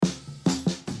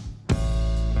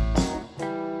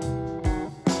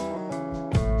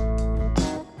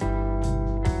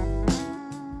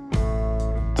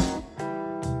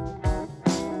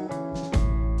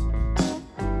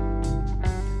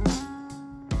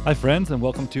Hi, friends, and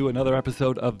welcome to another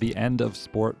episode of the End of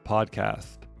Sport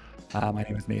podcast. My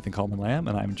name is Nathan Coleman Lamb,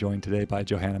 and I'm joined today by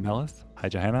Johanna Mellis. Hi,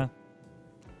 Johanna.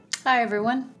 Hi,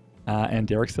 everyone. And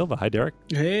Derek Silva. Hi, Derek.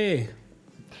 Hey.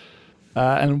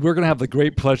 And we're going to have the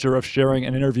great pleasure of sharing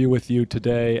an interview with you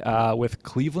today with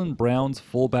Cleveland Browns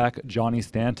fullback Johnny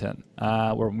Stanton,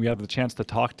 where we have the chance to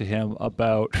talk to him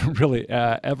about really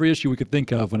every issue we could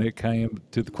think of when it came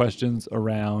to the questions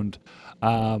around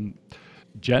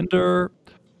gender,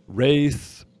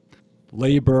 race,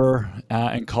 labor,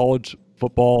 and college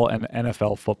football and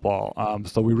NFL football.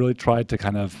 So we really tried to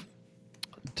kind of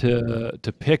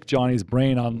to pick Johnny's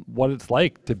brain on what it's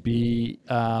like to be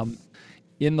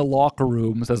in the locker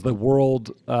rooms as the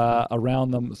world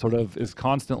around them sort of is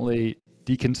constantly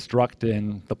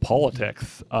deconstructing the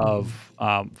politics of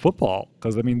football.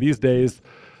 Because I mean, these days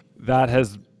that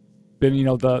has been,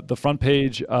 the front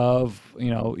page of,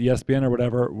 ESPN or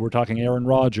whatever. We're talking Aaron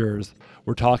Rodgers.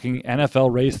 We're talking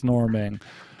NFL race norming.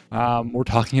 We're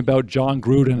talking about John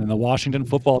Gruden and the Washington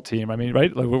football team. I mean,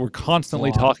 right? Like we're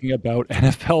constantly talking about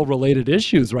NFL-related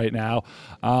issues right now.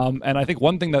 And I think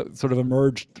one thing that sort of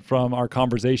emerged from our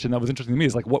conversation that was interesting to me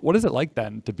is like, what is it like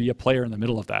then to be a player in the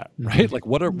middle of that, right? Like,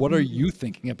 what are you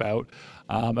thinking about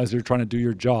as you're trying to do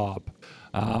your job?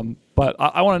 But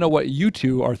I want to know what you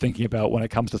two are thinking about when it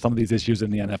comes to some of these issues in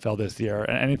the NFL this year.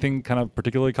 Anything kind of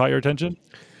particularly caught your attention?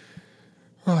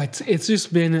 Oh, it's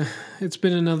been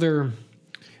another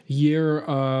year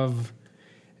of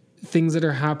things that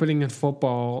are happening in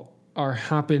football are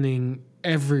happening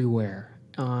everywhere,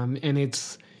 and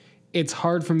it's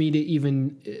hard for me to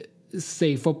even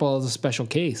say football is a special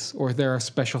case or there are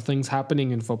special things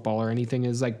happening in football or anything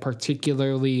is like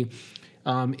particularly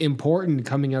important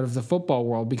coming out of the football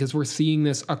world, because we're seeing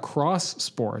this across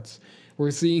sports.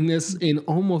 We're seeing this in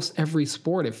almost every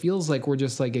sport. It feels like we're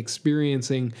just like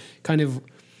experiencing kind of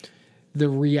the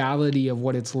reality of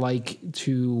what it's like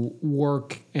to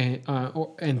work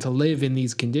and to live in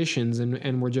these conditions,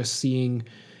 and we're just seeing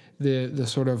the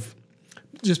sort of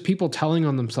just people telling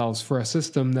on themselves for a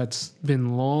system that's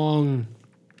been long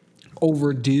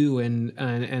overdue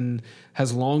and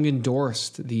has long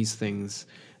endorsed these things.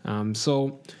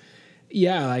 So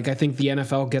yeah, like I think the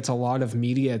NFL gets a lot of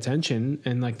media attention,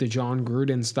 and like the John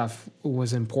Gruden stuff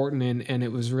was important, and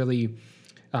it was really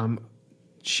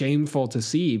shameful to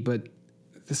see, but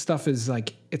this stuff is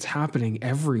like, it's happening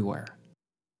everywhere.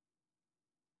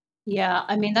 Yeah,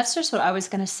 I mean, that's just what I was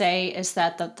going to say is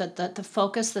that the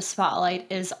focus, the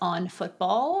spotlight is on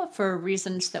football for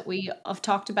reasons that we have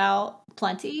talked about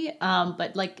plenty.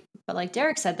 But like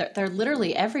Derek said, they're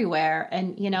literally everywhere.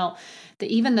 And,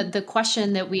 even the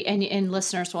question that and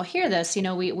listeners will hear this,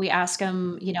 we ask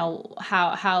them,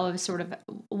 how sort of,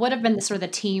 what have been the sort of the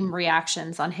team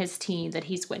reactions on his team that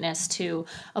he's witnessed to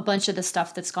a bunch of the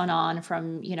stuff that's gone on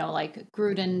from, like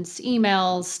Gruden's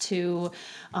emails to,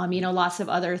 lots of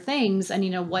other things.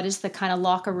 And, what is the kind of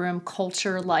locker room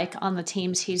culture like on the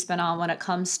teams he's been on when it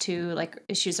comes to like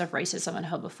issues of racism and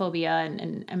homophobia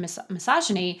and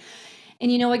misogyny.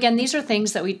 And, again, these are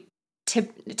things that we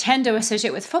tend to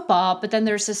associate with football, but then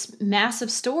there's this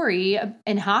massive story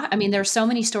in hockey. I mean, there's so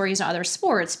many stories in other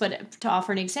sports, but to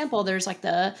offer an example, there's like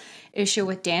the issue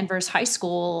with Danvers High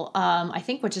School, I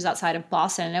think, which is outside of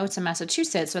Boston. I know it's in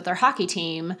Massachusetts, with their hockey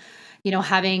team,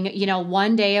 having,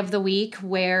 one day of the week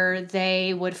where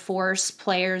they would force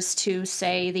players to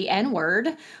say the N-word,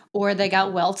 or they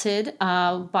got welted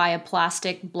by a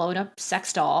plastic blown up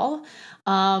sex doll.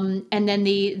 And then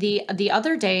the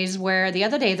other days where the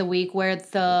other day of the week where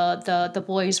the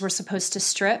boys were supposed to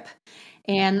strip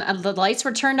and the lights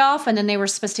were turned off, and then they were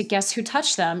supposed to guess who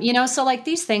touched them, so like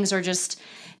these things are just,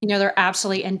 they're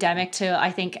absolutely endemic to,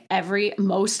 I think,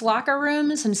 most locker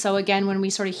rooms. And so again, when we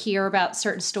sort of hear about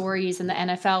certain stories in the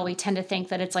NFL, we tend to think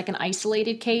that it's like an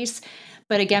isolated case.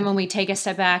 But again, when we take a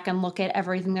step back and look at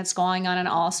everything that's going on in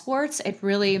all sports, it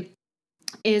really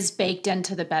is baked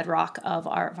into the bedrock of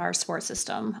our sports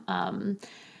system.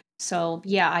 So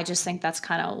yeah, I just think that's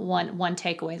kind of one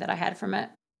takeaway that I had from it.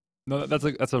 No,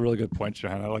 that's a really good point,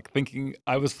 Johanna. Like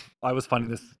I was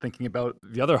finding this thinking about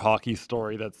the other hockey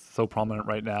story that's so prominent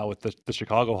right now with the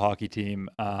Chicago hockey team,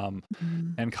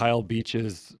 and Kyle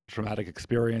Beach's traumatic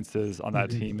experiences on that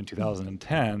team in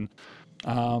 2010.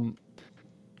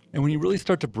 And when you really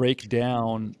start to break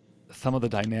down some of the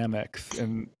dynamics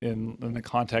in the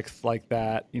context like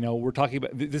that, we're talking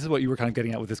about, this is what you were kind of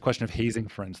getting at with this question of hazing,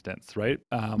 for instance, right?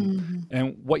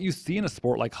 And what you see in a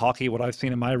sport like hockey, what I've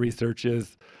seen in my research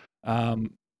is,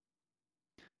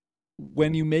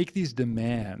 when you make these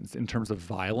demands in terms of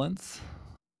violence,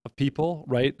 of people,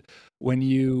 right? When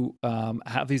you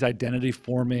have these identity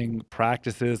forming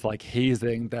practices like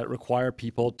hazing that require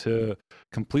people to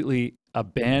completely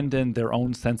abandon their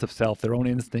own sense of self, their own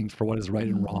instinct for what is right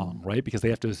and wrong, right? Because they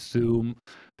have to assume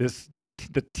this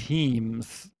the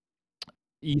team's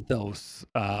ethos.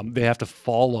 They have to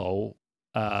follow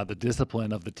the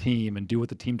discipline of the team and do what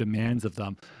the team demands of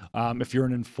them. If you're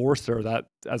an enforcer, that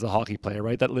as a hockey player,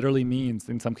 right, that literally means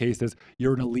in some cases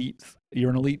you're an elite, you're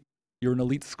an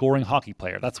elite scoring hockey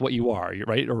player. That's what you are,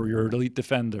 right? Or you're an elite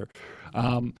defender.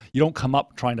 You don't come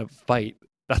up trying to fight.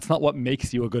 That's not what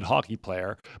makes you a good hockey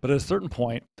player. But at a certain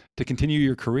point, to continue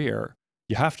your career,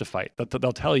 you have to fight.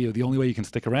 They'll tell you the only way you can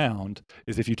stick around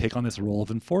is if you take on this role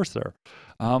of enforcer.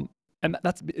 And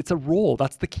it's a role.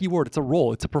 That's the key word. It's a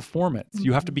role. It's a performance.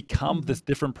 You have to become this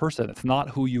different person. It's not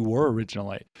who you were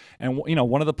originally. And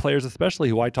one of the players, especially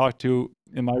who I talked to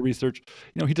in my research,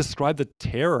 he described the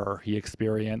terror he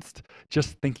experienced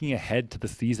just thinking ahead to the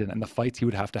season and the fights he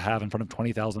would have to have in front of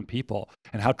 20,000 people,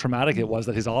 and how traumatic it was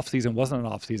that his off season wasn't an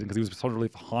off season because he was sort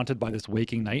of haunted by this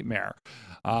waking nightmare.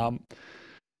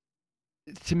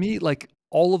 To me, like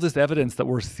all of this evidence that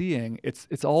we're seeing,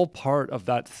 it's all part of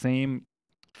that same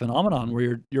phenomenon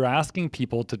where you're asking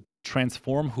people to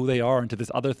transform who they are into this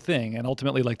other thing, and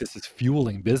ultimately, like, this is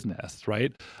fueling business,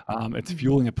 right? It's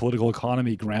fueling a political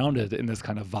economy grounded in this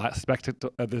kind of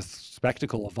this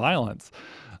spectacle of violence.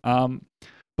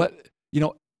 But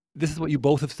this is what you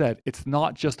both have said. It's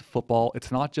not just football.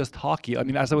 It's not just hockey. I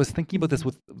mean, as I was thinking about this,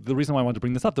 with the reason why I wanted to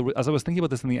bring this up, as I was thinking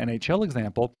about this in the NHL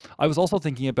example, I was also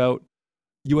thinking about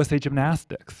USA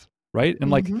Gymnastics, right?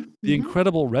 And like the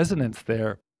incredible resonance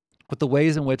there with the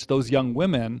ways in which those young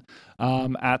women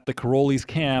at the Karolyi's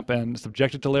camp and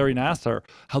subjected to Larry Nassar,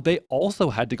 how they also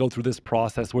had to go through this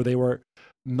process where they were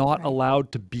not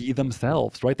allowed to be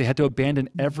themselves, right? They had to abandon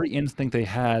every instinct they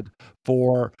had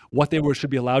for what they should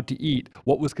be allowed to eat,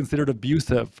 what was considered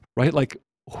abusive, right? Like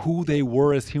who they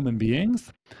were as human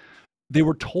beings. They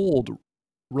were told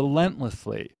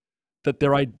relentlessly that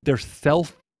their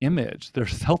self-image, their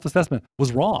self-assessment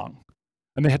was wrong.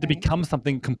 And they had to become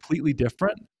something completely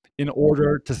different in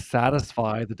order to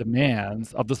satisfy the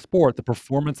demands of the sport, the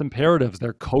performance imperatives,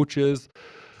 their coaches'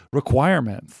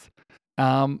 requirements.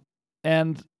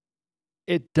 And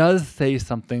it does say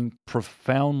something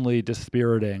profoundly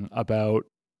dispiriting about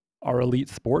our elite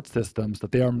sports systems,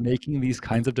 that they are making these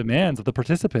kinds of demands of the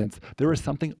participants. There is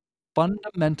something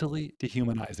fundamentally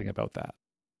dehumanizing about that.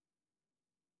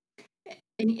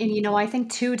 And I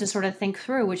think too, to sort of think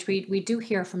through, which we do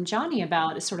hear from Johnny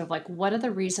about, is sort of like, what are the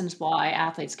reasons why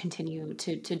athletes continue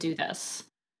to do this?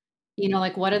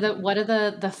 Like what are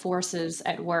the forces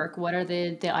at work? What are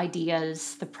the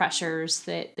ideas, the pressures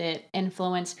that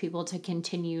influence people to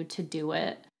continue to do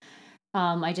it?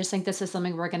 I just think this is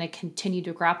something we're going to continue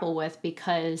to grapple with,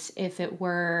 because if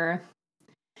the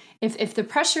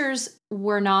pressures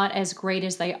were not as great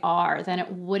as they are,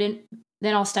 then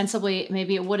ostensibly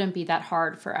maybe it wouldn't be that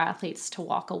hard for athletes to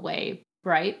walk away,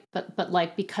 right? But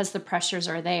like, because the pressures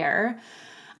are there,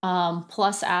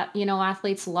 plus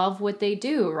athletes love what they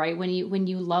do, right? When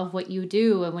you love what you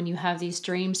do, and when you have these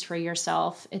dreams for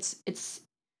yourself, it's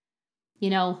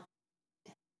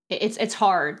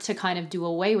hard to kind of do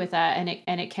away with that.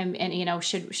 And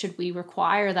should we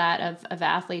require that of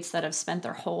athletes that have spent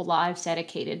their whole lives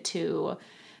dedicated to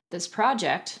this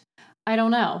project? I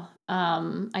don't know.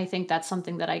 I think that's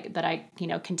something that I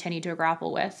continue to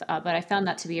grapple with. But I found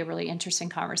that to be a really interesting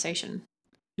conversation.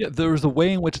 Yeah, there's a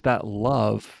way in which that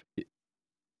love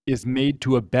is made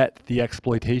to abet the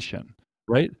exploitation,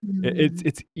 right?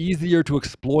 It's easier to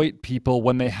exploit people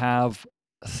when they have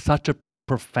such a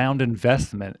profound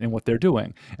investment in what they're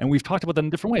doing. And we've talked about that in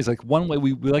different ways. Like one way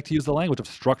we like to use the language of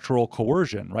structural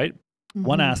coercion, right?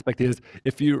 One aspect is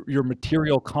if your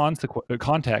material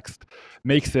context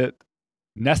makes it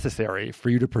necessary for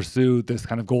you to pursue this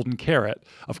kind of golden carrot,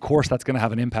 of course that's going to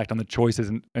have an impact on the choices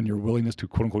and your willingness to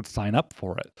quote unquote sign up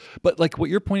for it. But like what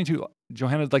you're pointing to,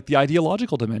 Johanna, like the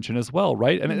ideological dimension as well,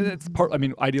 right? And it's part, I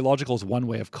mean, ideological is one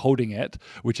way of coding it,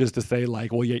 which is to say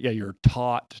like, well, yeah, you're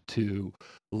taught to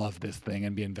love this thing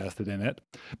and be invested in it.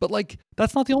 But like,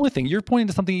 that's not the only thing. You're pointing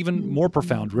to something even more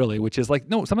profound, really, which is like,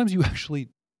 no, sometimes you actually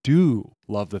do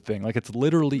love the thing. Like it's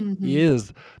literally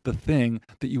is the thing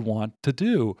that you want to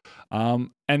do.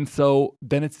 And so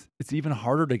then it's even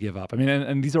harder to give up. I mean,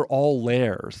 and these are all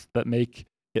layers that make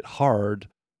it hard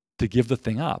to give the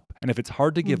thing up. And if it's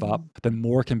hard to give up, then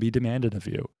more can be demanded of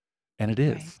you. And it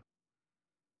is. Right.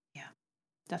 Yeah,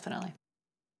 definitely.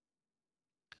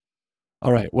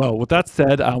 All right. Well, with that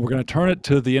said, we're going to turn it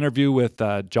to the interview with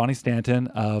Johnny Stanton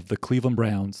of the Cleveland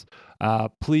Browns.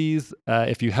 Please,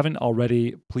 if you haven't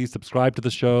already, please subscribe to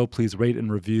the show. Please rate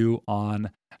and review on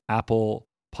Apple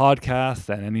Podcasts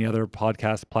and any other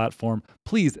podcast platform.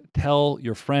 Please tell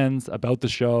your friends about the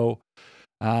show.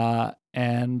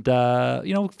 And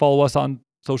follow us on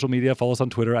social media. Follow us on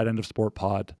Twitter at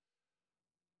 @EndOfSportPod.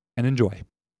 And enjoy.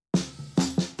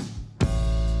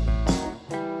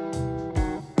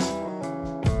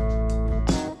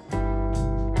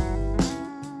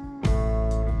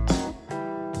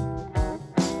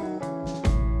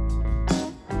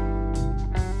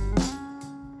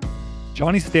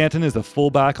 Johnny Stanton is a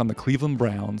fullback on the Cleveland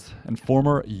Browns and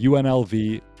former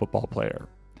UNLV football player.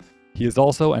 He is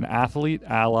also an athlete,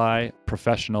 ally,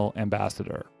 professional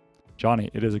ambassador. Johnny,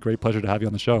 it is a great pleasure to have you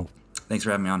on the show. Thanks for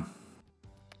having me on.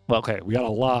 Well, okay, we got a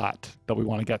lot that we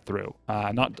want to get through.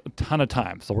 Not a ton of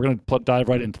time, so we're going to dive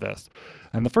right into this.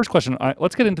 And the first question,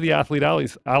 let's get into the athlete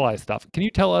ally stuff. Can you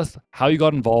tell us how you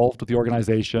got involved with the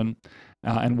organization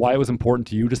and why it was important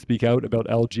to you to speak out about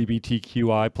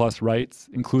LGBTQI plus rights,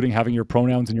 including having your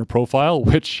pronouns in your profile,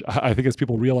 which I think, as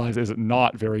people realize, is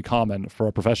not very common for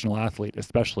a professional athlete,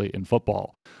 especially in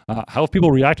football. How have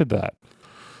people reacted to that?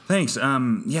 Thanks.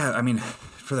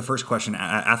 For the first question,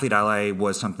 athlete ally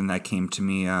was something that came to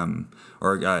me, I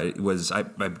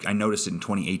noticed it in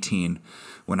 2018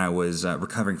 when I was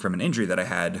recovering from an injury that I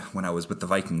had when I was with the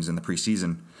Vikings in the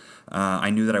preseason.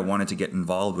 I knew that I wanted to get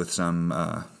involved with some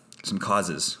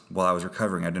causes while I was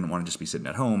recovering. I didn't want to just be sitting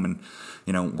at home and,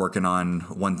 working on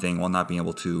one thing while not being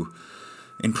able to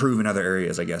improve in other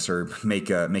areas, I guess, or make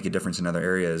a difference in other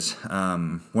areas.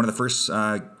 One of the first,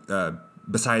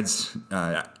 besides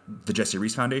the Jesse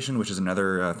Reese Foundation, which is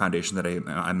another foundation that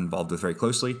I'm involved with very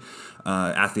closely,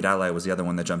 Athlete Ally was the other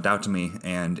one that jumped out to me,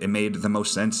 and it made the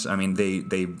most sense. I mean,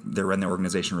 they run their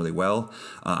organization really well.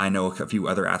 I know a few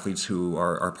other athletes who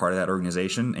are part of that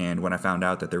organization, and when I found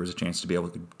out that there was a chance to be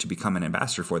able to become an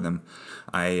ambassador for them,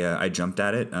 I jumped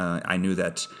at it. I knew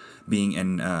that being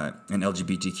an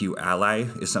LGBTQ ally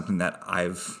is something that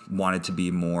I've wanted to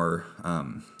be more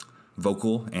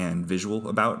vocal and visual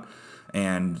about.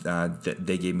 And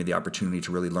they gave me the opportunity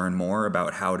to really learn more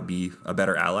about how to be a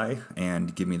better ally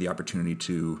and give me the opportunity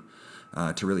to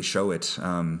really show it.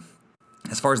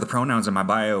 As far as the pronouns in my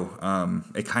bio,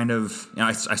 it kind of,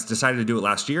 I decided to do it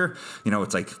last year.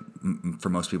 It's like, for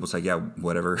most people, it's like, yeah,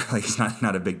 whatever. Like, it's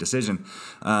not a big decision.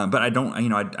 But I don't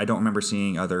remember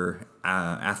seeing other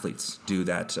athletes do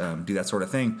that sort of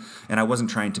thing. And I wasn't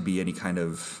trying to be any kind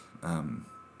of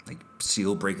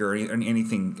seal breaker or any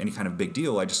kind of big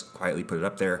deal. I just quietly put it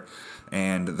up there,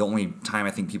 and the only time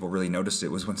I think people really noticed it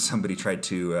was when somebody tried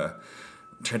to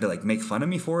make fun of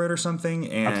me for it or something.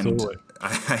 And Absolutely.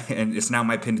 And it's now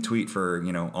my pinned tweet for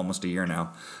almost a year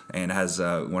now, and has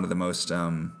one of the most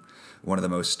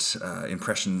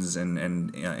impressions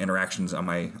and interactions on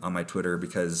my Twitter,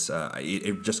 because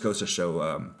it just goes to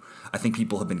show. I think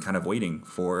people have been kind of waiting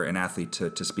for an athlete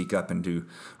to speak up and to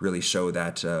really show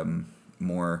that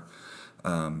more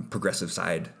progressive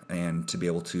side, and to be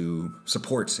able to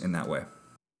support in that way.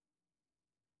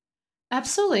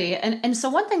 Absolutely. And so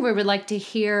one thing we would like to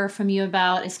hear from you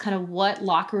about is kind of what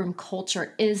locker room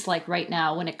culture is like right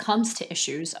now when it comes to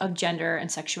issues of gender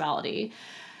and sexuality.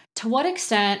 To what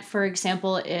extent, for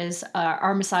example, is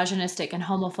our misogynistic and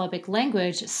homophobic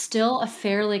language still a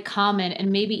fairly common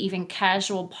and maybe even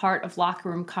casual part of locker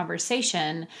room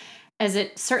conversation, as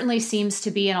it certainly seems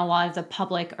to be in a lot of the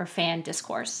public or fan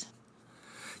discourse?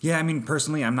 Yeah, I mean,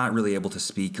 personally, I'm not really able to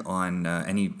speak on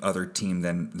any other team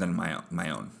than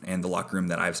my own and the locker room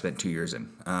that I've spent 2 years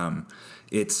in.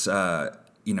 It's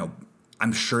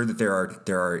I'm sure that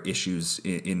there are issues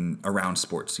in around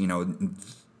sports.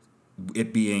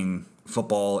 It being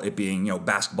football, it being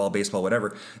basketball, baseball,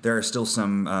 whatever. There are still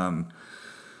some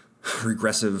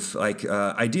regressive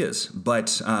ideas,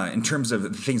 but in terms of the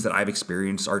things that I've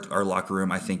experienced, our locker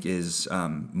room, I think, is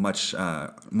much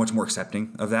more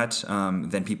accepting of that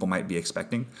than people might be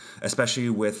expecting, especially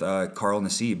with Carl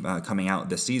Nassib coming out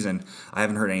this season. I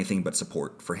haven't heard anything but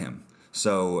support for him.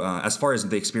 So as far as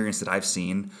the experience that I've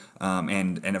seen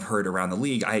and have heard around the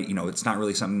league, it's not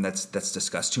really something that's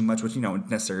discussed too much, which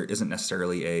isn't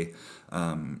necessarily a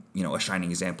shining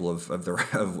example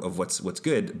of what's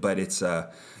good, but it's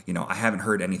I haven't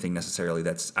heard anything necessarily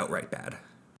that's outright bad.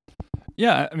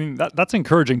 Yeah, I mean, that's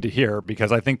encouraging to hear,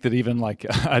 because I think that even like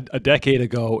a decade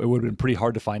ago, it would have been pretty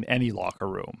hard to find any locker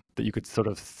room that you could sort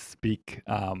of speak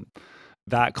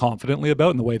that confidently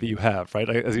about in the way that you have, right?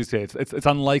 As you say, it's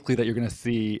unlikely that you're going to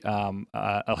see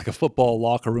like a football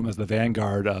locker room as the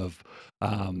vanguard of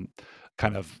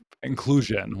kind of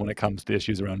inclusion when it comes to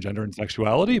issues around gender and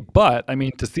sexuality. But I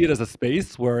mean, to see it as a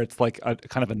space where it's like a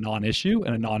kind of a non-issue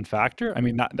and a non-factor, I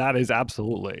mean, that is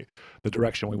absolutely the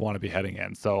direction we want to be heading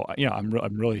in. So, I'm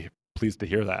really pleased to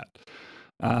hear that.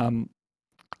 Um,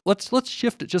 let's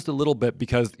shift it just a little bit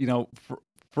because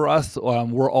for us,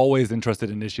 we're always interested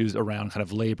in issues around kind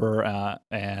of labor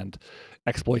and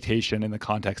exploitation in the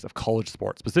context of college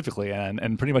sports specifically.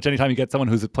 And pretty much anytime you get someone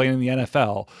who's playing in the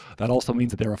NFL, that also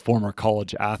means that they're a former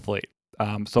college athlete.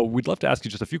 So we'd love to ask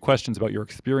you just a few questions about your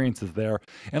experiences there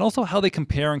and also how they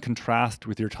compare and contrast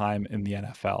with your time in the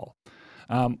NFL.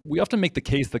 We often make the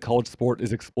case that college sport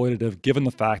is exploitative given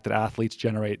the fact that athletes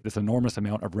generate this enormous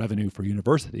amount of revenue for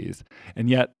universities, and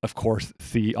yet, of course,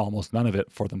 see almost none of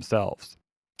it for themselves.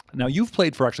 Now, you've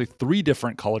played for actually 3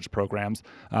 different college programs,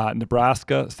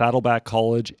 Nebraska, Saddleback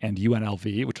College, and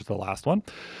UNLV, which was the last one.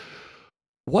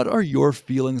 What are your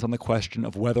feelings on the question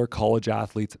of whether college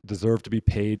athletes deserve to be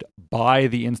paid by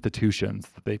the institutions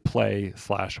that they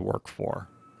play/work for?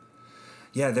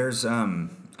 Yeah, there's,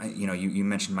 you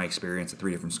mentioned my experience at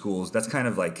 3 different schools. That's kind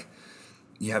of like,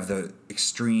 you have the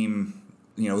extreme,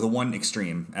 the one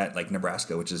extreme at like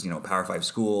Nebraska, which is, Power 5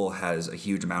 school, has a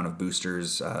huge amount of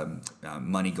boosters,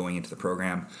 money going into the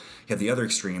program. You have the other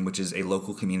extreme, which is a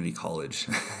local community college,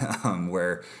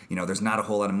 where, there's not a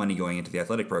whole lot of money going into the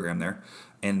athletic program there.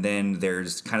 And then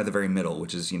there's kind of the very middle,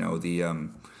 which is, I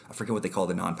forget what they call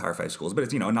the non-Power 5 schools, but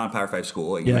it's, a non-Power 5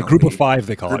 school. Yeah, group of 5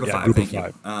 they call it. Yeah, group of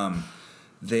 5.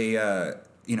 They, I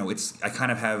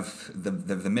kind of have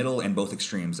the middle and both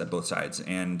extremes at both sides,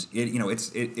 and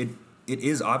it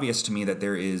is obvious to me that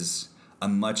there is a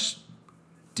much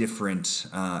different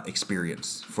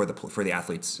experience for the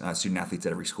athletes, student athletes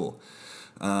at every school.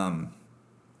 The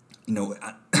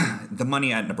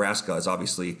money at Nebraska is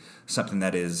obviously something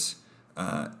that is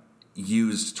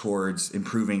used towards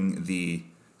improving the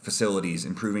facilities,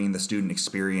 improving the student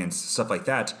experience, stuff like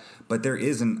that. But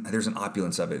there's an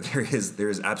opulence of it. There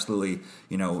is absolutely,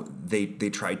 they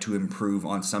try to improve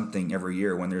on something every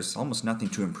year when there's almost nothing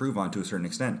to improve on to a certain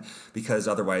extent, because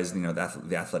otherwise,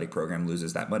 the athletic program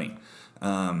loses that money.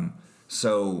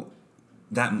 So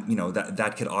that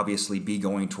that could obviously be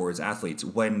going towards athletes.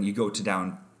 When you go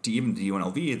down to even to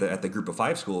UNLV at the group of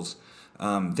 5 schools,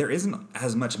 there isn't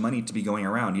as much money to be going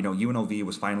around. UNLV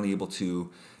was finally able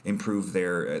to improve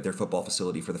their football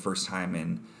facility for the first time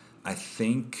in, I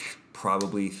think,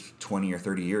 probably 20 or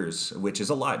 30 years, which is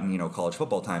a lot in college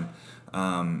football time.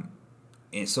 And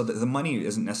so the money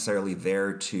isn't necessarily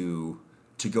there to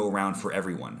go around for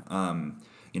everyone.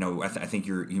 I think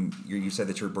you said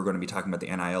that we're going to be talking about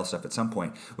the NIL stuff at some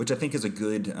point, which I think is a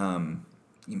good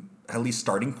at least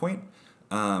starting point.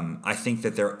 I think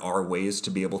that there are ways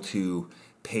to be able to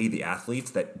pay the athletes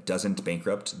that doesn't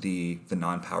bankrupt the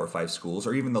non-Power 5 schools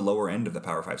or even the lower end of the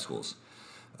Power 5 schools.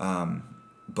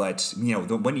 But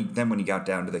when you got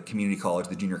down to the community college,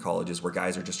 the junior colleges, where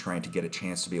guys are just trying to get a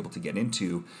chance to be able to get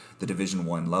into the Division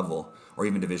I level or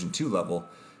even Division II level,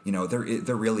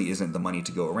 there really isn't the money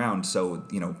to go around. So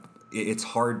it's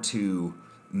hard to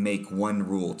make one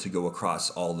rule to go across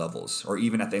all levels, or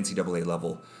even at the NCAA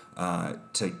level,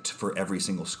 for every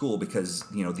single school, because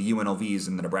the UNLVs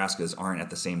and the Nebraskas aren't at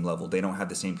the same level. They don't have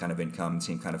the same kind of income,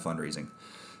 same kind of fundraising.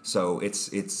 So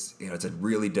it's a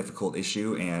really difficult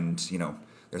issue, and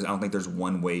I don't think there's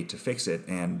one way to fix it.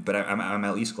 But I'm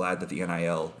at least glad that the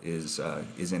NIL is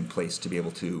in place to be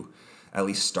able to at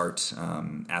least start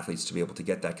athletes to be able to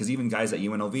get that, because even guys at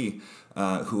UNLV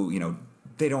who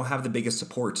they don't have the biggest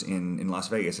support in Las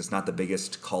Vegas. It's not the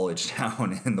biggest college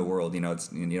town in the world. We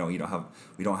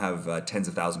don't have tens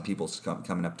of thousands of people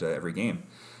coming up to every game.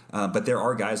 But there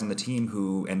are guys on the team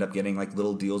who end up getting like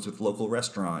little deals with local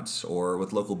restaurants or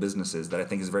with local businesses that I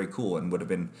think is very cool and would have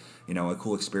been, a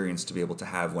cool experience to be able to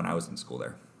have when I was in school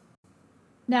there.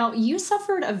 Now, you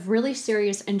suffered a really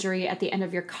serious injury at the end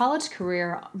of your college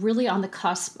career, really on the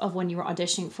cusp of when you were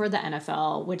auditioning for the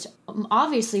NFL, which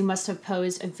obviously must have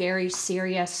posed a very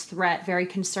serious threat, very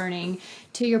concerning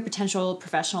to your potential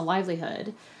professional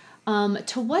livelihood.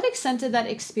 To what extent did that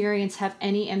experience have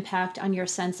any impact on your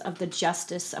sense of the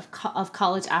justice of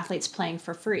college athletes playing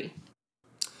for free?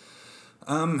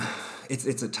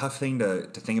 It's a tough thing to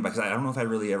think about, because I don't know if I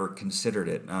really ever considered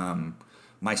it.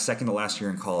 My second to last year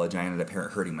in college, I ended up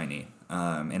hurting my knee.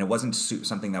 And it wasn't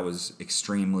something that was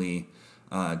extremely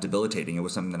debilitating. It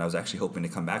was something that I was actually hoping to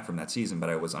come back from that season, but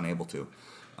I was unable to.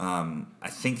 I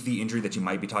think the injury that you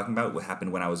might be talking about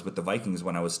happened when I was with the Vikings,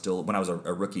 when I was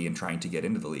a rookie and trying to get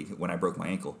into the league, when I broke my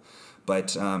ankle.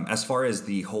 But as far as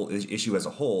the whole issue as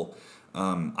a whole,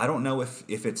 I don't know if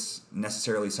it's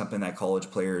necessarily something that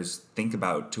college players think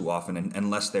about too often,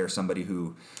 unless they're somebody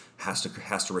who has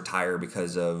to retire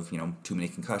because of too many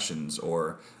concussions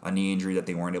or a knee injury that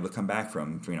they weren't able to come back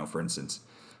from. For instance,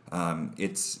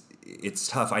 it's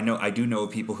tough. I do know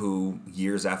people who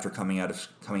years after coming out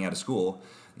of school,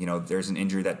 there's an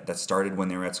injury that started when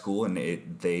they were at school, and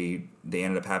they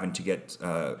ended up having to get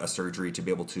a surgery to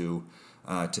be able to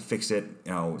fix it.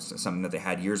 Something that they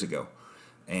had years ago.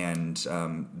 And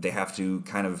they have to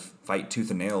kind of fight tooth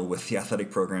and nail with the athletic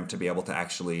program to be able to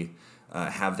actually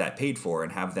have that paid for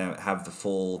and have the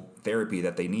full therapy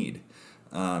that they need.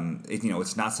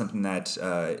 It's not something that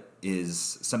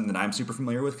is something that I'm super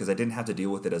familiar with because I didn't have to deal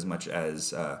with it as much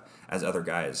as other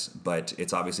guys. But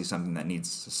it's obviously something that needs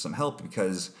some help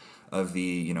because of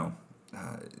the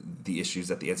issues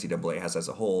that the NCAA has as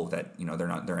a whole. That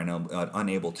they're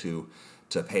unable to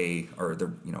pay, or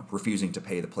they're refusing to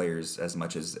pay the players as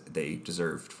much as they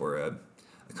deserved for a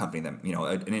company that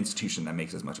an institution that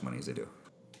makes as much money as they do.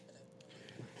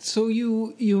 So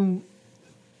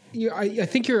I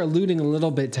think you're alluding a little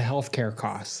bit to healthcare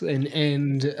costs,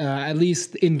 and at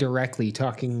least indirectly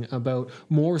talking about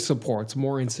more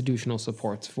institutional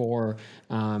supports for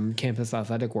campus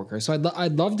athletic workers. So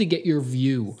I'd love to get your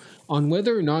view on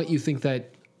whether or not you think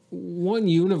that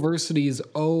universities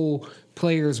owe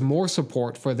players more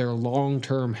support for their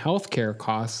long-term healthcare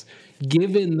costs,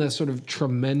 given the sort of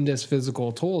tremendous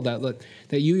physical toll that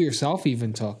you yourself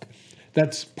even took.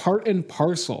 That's part and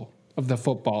parcel of the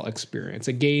football experience,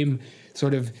 a game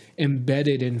sort of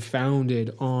embedded and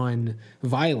founded on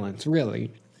violence,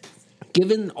 really.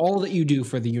 Given all that you do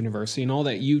for the university and all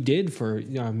that you did for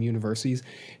universities,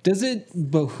 does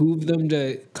it behoove them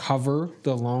to cover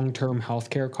the long-term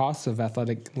healthcare costs of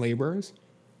athletic laborers?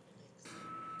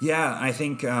 Yeah, I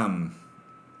think there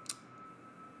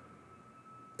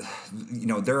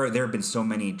have been so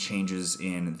many changes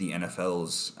in the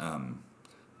NFL's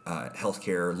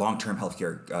healthcare, long-term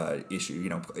healthcare issue.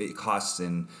 Costs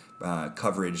and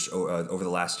coverage over the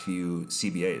last few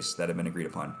CBAs that have been agreed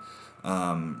upon.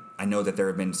 I know that there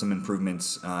have been some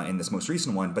improvements in this most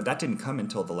recent one, but that didn't come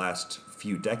until the last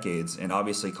few decades, and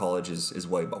obviously college is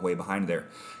way behind there.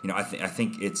 I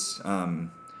think it's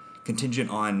contingent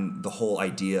on the whole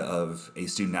idea of a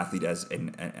student athlete as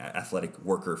an athletic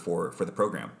worker for the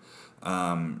program.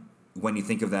 When you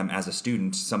think of them as a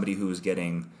student, somebody who is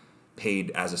getting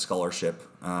paid as a scholarship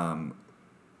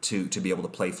to be able to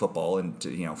play football and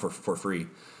for free,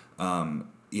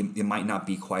 it might not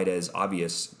be quite as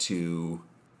obvious to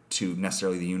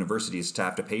necessarily the universities to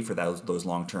have to pay for those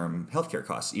long-term healthcare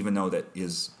costs, even though that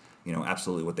is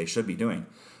absolutely what they should be doing.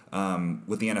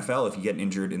 With the NFL, if you get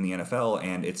injured in the NFL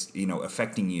and it's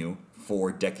affecting you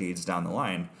for decades down the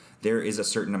line, there is a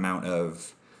certain amount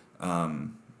of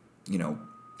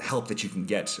help that you can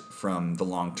get from the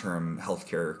long-term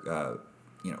healthcare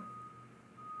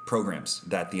programs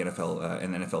that the NFL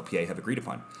and the NFLPA have agreed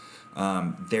upon.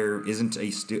 There isn't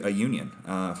a union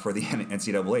for the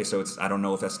NCAA, so I don't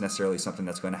know if that's necessarily something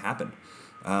that's going to happen.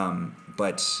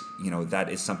 But that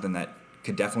is something that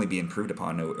could definitely be improved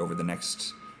upon over the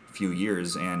next few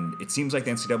years. And it seems like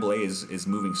the NCAA is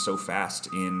moving so fast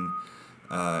in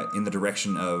the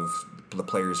direction of the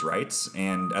players' rights,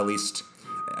 and at least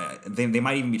they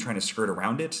might even be trying to skirt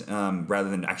around it rather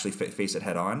than actually face it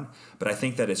head on. But I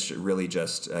think that it's really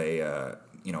just a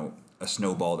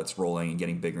snowball that's rolling and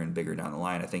getting bigger and bigger down the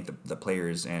line. I think the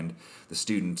players and the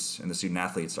students and the student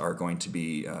athletes are going to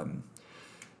be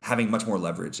having much more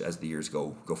leverage as the years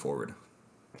go forward.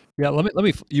 Yeah, let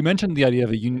me. You mentioned the idea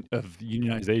of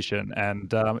unionization,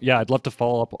 and I'd love to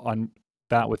follow up on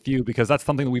that with you because that's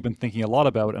something that we've been thinking a lot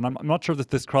about, and I'm not sure that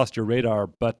this crossed your radar,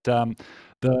 but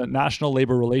the National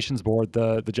Labor Relations Board,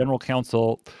 the General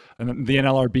Counsel, and the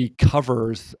NLRB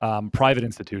covers private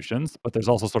institutions, but there's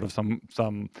also sort of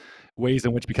some ways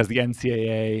in which, because the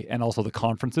NCAA and also the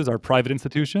conferences are private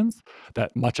institutions,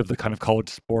 that much of the kind of college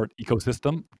sport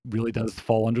ecosystem really does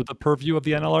fall under the purview of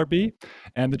the NLRB.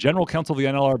 And the General Counsel of the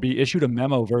NLRB issued a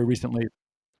memo very recently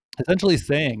essentially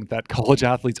saying that college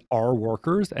athletes are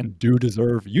workers and do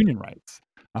deserve union rights.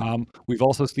 We've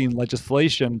also seen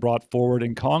legislation brought forward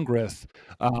in Congress,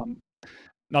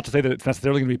 not to say that it's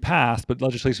necessarily going to be passed, but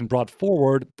legislation brought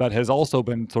forward that has also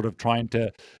been sort of trying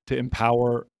to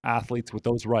empower athletes with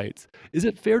those rights. Is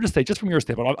it fair to say, just from your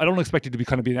standpoint, I don't expect you to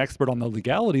be an expert on the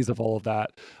legalities of all of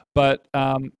that, but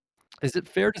is it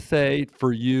fair to say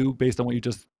for you, based on what you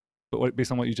just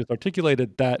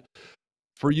articulated, that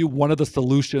for you, one of the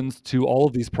solutions to all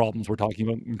of these problems we're talking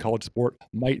about in college sport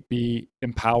might be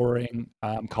empowering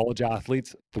college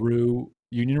athletes through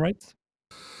union rights?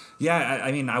 Yeah,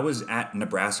 I mean, I was at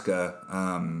Nebraska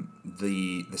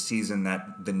the season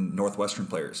that the Northwestern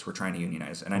players were trying to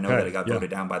unionize, and I know that it Okay. got Yeah.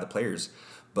 voted down by the players,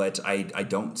 but I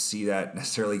don't see that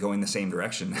necessarily going the same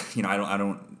direction. I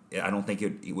don't think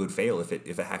it would fail if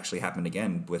it actually happened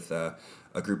again with a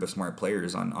group of smart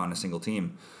players on a single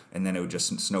team, and then it would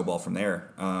just snowball from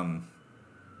there. I'm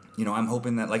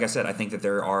hoping that, like I said, I think that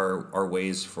there are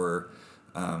ways for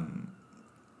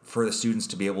the students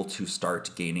to be able to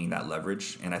start gaining that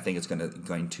leverage, and I think it's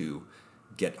going to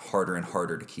get harder and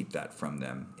harder to keep that from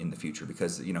them in the future,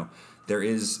 because there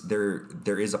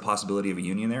is a possibility of a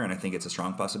union there, and I think it's a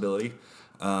strong possibility.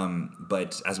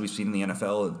 But as we've seen in the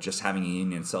NFL, just having a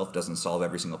union itself doesn't solve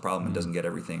every single problem. It doesn't get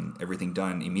everything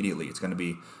done immediately. It's going to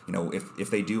be, if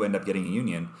they do end up getting a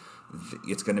union,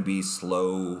 it's going to be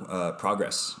slow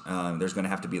progress. There's going to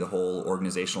have to be the whole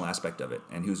organizational aspect of it,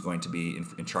 and who's going to be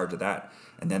in charge of that.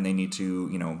 And then they need to,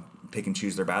 pick and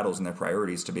choose their battles and their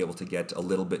priorities to be able to get a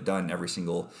little bit done every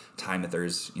single time that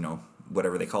there's,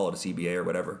 whatever they call it, a CBA or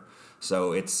whatever.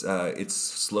 So it's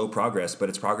slow progress, but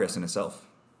it's progress in itself.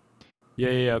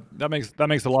 Yeah. That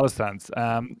makes a lot of sense.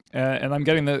 And I'm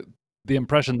getting the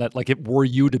impression that, like, if were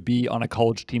you to be on a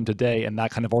college team today and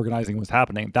that kind of organizing was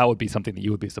happening, that would be something that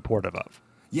you would be supportive of.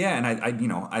 Yeah, and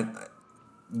I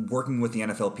working with the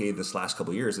NFLPA this last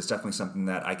couple of years, it's definitely something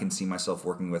that I can see myself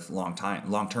working with long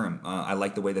term. I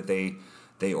like the way that they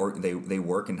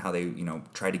work, and how they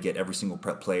try to get every single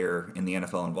player in the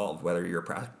NFL involved, whether you're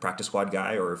a practice squad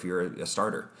guy or if you're a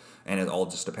starter, and it all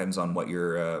just depends on what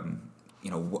your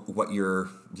what your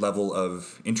level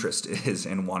of interest is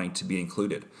and wanting to be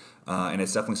included, and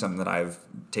it's definitely something that I've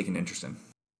taken interest in.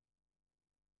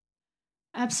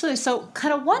 Absolutely. So,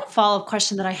 kind of one follow-up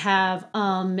question that I have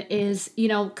is,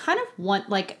 kind of one,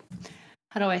 like,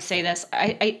 how do I say this?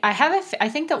 I have I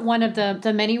think that one of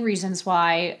the many reasons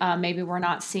why maybe we're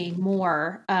not seeing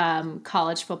more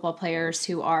college football players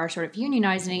who are sort of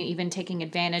unionizing, even taking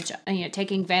advantage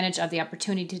of the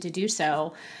opportunity to do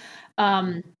so,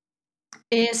 um,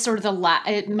 is sort of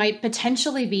it might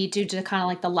potentially be due to kind of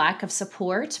like the lack of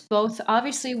support, both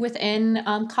obviously within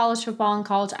college football and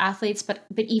college athletes, but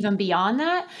even beyond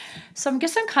that. So I'm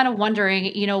kind of wondering,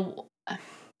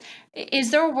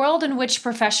 is there a world in which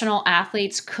professional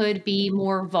athletes could be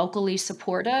more vocally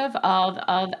supportive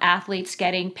of athletes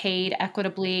getting paid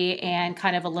equitably and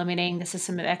kind of eliminating the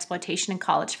system of exploitation in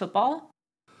college football?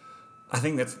 I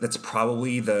think that's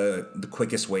probably the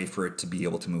quickest way for it to be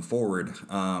able to move forward.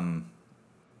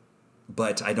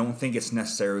 But I don't think it's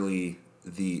necessarily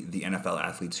the NFL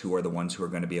athletes who are the ones who are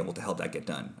going to be able to help that get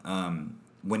done.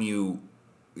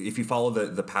 If you follow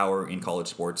the power in college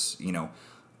sports,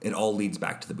 it all leads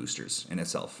back to the boosters in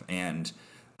itself. And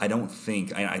I don't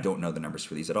know the numbers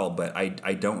for these at all, but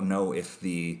I don't know if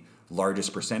the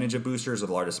largest percentage of boosters or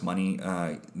the largest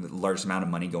amount of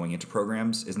money going into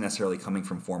programs is necessarily coming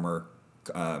from former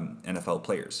NFL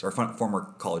players or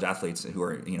former college athletes who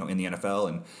are in the NFL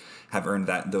and have earned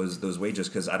those wages,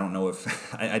 because I don't know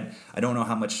if I don't know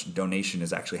how much donation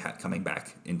is actually coming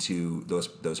back into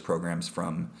those programs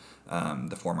from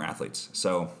the former athletes.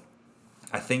 So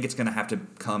I think it's going to have to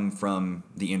come from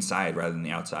the inside rather than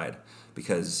the outside,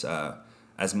 because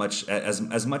as much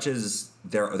as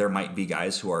there might be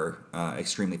guys who are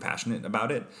extremely passionate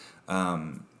about it,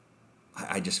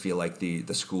 I just feel like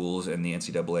the schools and the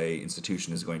NCAA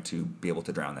institution is going to be able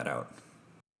to drown that out.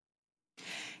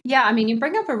 Yeah, I mean, you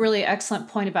bring up a really excellent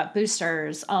point about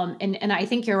boosters, and I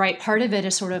think you're right. Part of it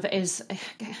is I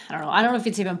don't know if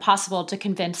it's even possible to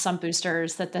convince some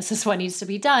boosters that this is what needs to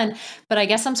be done, but I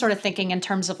guess I'm sort of thinking in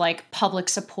terms of like public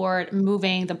support,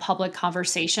 moving the public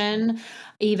conversation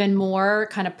even more,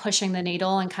 kind of pushing the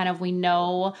needle, and kind of we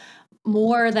know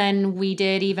more than we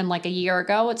did even like a year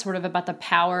ago. It's sort of about the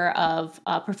power of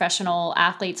professional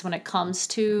athletes when it comes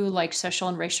to like social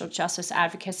and racial justice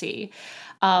advocacy.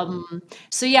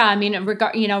 So yeah, I mean,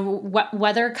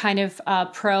 whether kind of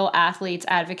pro athletes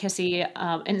advocacy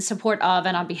in support of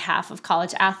and on behalf of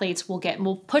college athletes will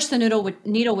push the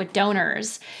needle with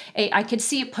donors. I could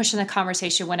see it pushing the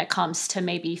conversation when it comes to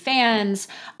maybe fans,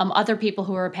 other people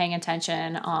who are paying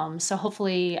attention. So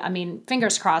hopefully, I mean,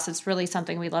 fingers crossed, it's really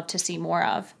something we'd love to see more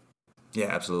of. Yeah,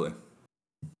 absolutely.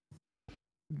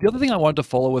 The other thing I wanted to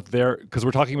follow with there, because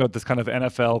we're talking about this kind of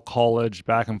NFL college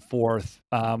back and forth.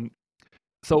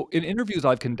 So in interviews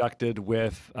I've conducted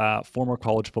with former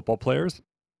college football players,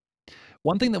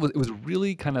 one thing that it was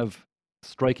really kind of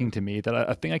striking to me, that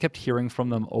a thing I kept hearing from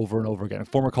them over and over again,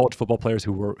 former college football players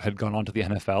who had gone on to the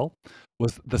NFL,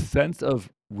 was the sense of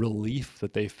relief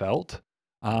that they felt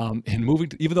in moving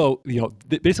to, even though,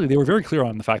 basically they were very clear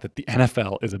on the fact that the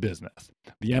NFL is a business.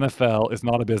 The NFL is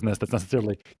not a business that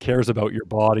necessarily cares about your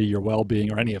body, your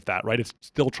well-being, or any of that, right? It's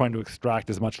still trying to extract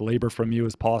as much labor from you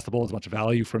as possible, as much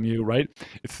value from you, right?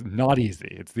 It's not easy.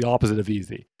 It's the opposite of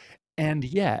easy. And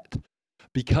yet,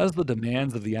 because the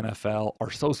demands of the NFL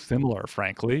are so similar,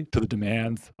 frankly, to the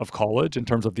demands of college in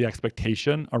terms of the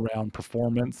expectation around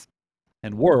performance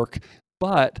and work,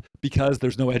 but because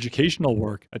there's no educational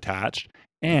work attached,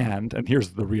 and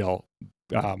here's the real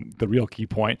key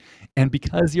point, and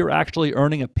because you're actually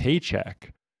earning a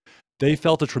paycheck, they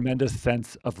felt a tremendous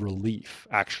sense of relief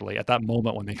actually at that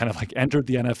moment when they kind of like entered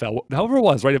the NFL, however it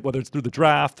was, right? Whether it's through the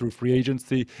draft, through free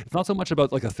agency, it's not so much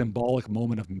about like a symbolic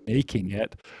moment of making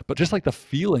it, but just like the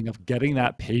feeling of getting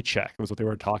that paycheck was what they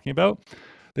were talking about.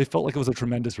 They felt like it was a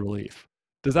tremendous relief.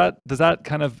 Does that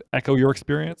kind of echo your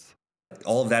experience?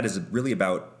 All of that is really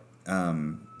about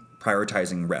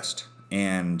prioritizing rest.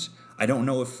 And I don't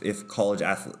know if college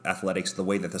athletics, the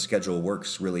way that the schedule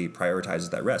works, really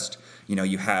prioritizes that rest.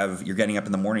 You're getting up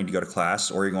in the morning to go to class,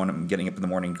 or getting up in the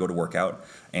morning to go to workout,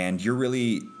 and you're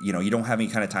really, you don't have any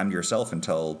kind of time to yourself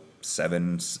until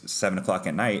 7 o'clock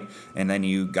at night, and then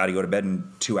you got to go to bed in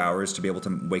 2 hours to be able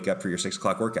to wake up for your 6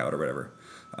 o'clock workout or whatever.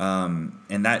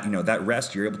 And that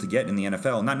rest you're able to get in the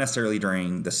NFL, not necessarily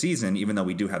during the season, even though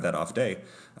we do have that off day.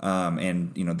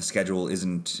 And the schedule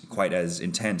isn't quite as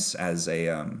intense as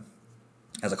a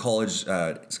college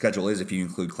schedule is if you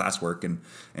include classwork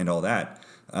and all that.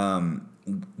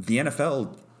 The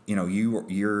NFL,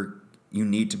 you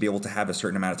need to be able to have a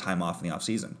certain amount of time off in the off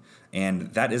season.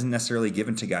 And that isn't necessarily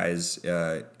given to guys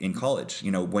in college.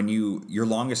 When your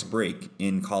longest break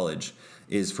in college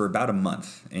is for about a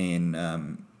month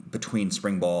in between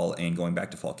spring ball and going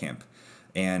back to fall camp.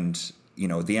 And, the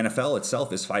NFL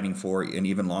itself is fighting for an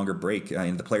even longer break.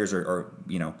 And the players are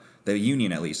the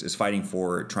union at least is fighting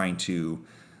for trying to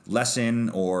lessen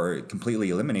or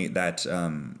completely eliminate that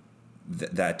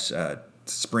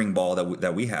spring ball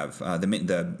that we have,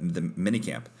 the mini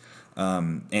camp.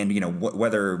 And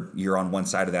whether you're on one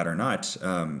side of that or not,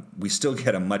 we still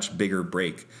get a much bigger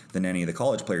break than any of the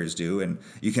college players do. And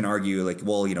you can argue like,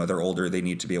 well, they're older, they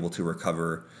need to be able to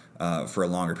recover for a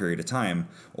longer period of time,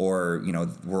 or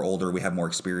we're older, we have more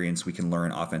experience, we can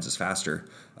learn offenses faster.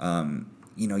 I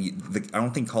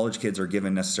don't think college kids are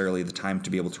given necessarily the time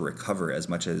to be able to recover as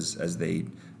much as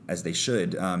they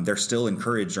should. They're still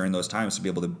encouraged during those times to be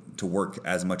able to work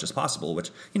as much as possible, which,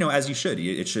 as you should.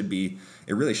 It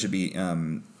really should be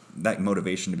that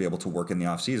motivation to be able to work in the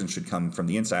off season should come from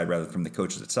the inside rather than from the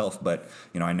coaches itself. But,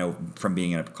 I know from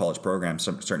being in a college program,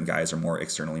 certain guys are more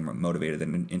externally motivated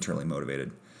than internally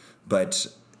motivated. But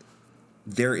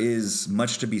there is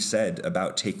much to be said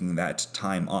about taking that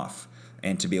time off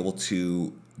and to be able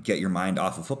to get your mind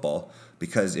off of football,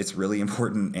 because it's really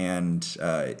important, and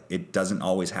it doesn't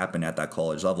always happen at that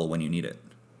college level when you need it.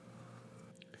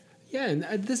 Yeah,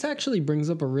 and this actually brings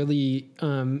up a really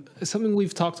something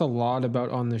we've talked a lot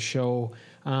about on the show,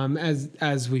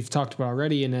 as we've talked about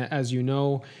already, and as you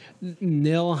know,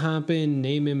 NIL happened,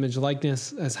 name, image,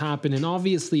 likeness has happened, and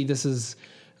obviously this is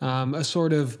a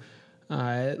sort of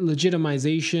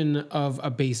legitimization of a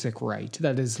basic right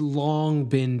that has long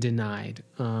been denied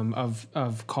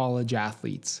of college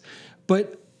athletes.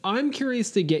 But I'm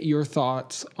curious to get your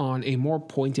thoughts on a more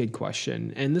pointed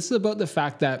question, and this is about the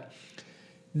fact that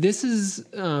this is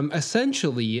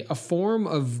essentially a form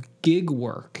of gig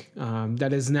work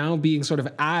that is now being sort of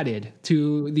added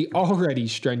to the already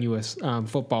strenuous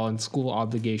football and school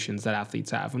obligations that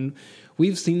athletes have. And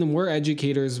we've seen them. We're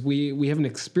educators. We haven't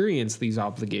experienced these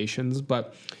obligations,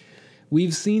 but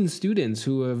we've seen students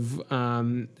who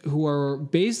are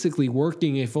basically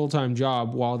working a full-time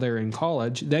job while they're in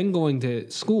college, then going to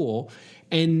school,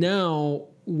 and now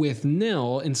with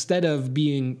NIL, instead of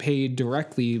being paid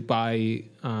directly by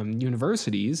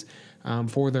universities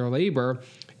for their labor,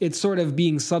 it's sort of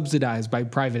being subsidized by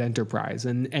private enterprise.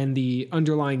 And the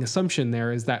underlying assumption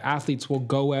there is that athletes will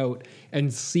go out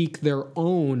and seek their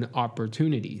own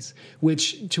opportunities,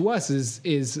 which to us is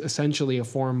essentially a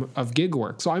form of gig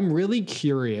work. So I'm really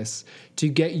curious to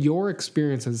get your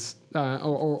experiences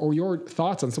or your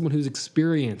thoughts on someone who's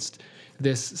experienced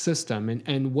this system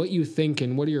and what you think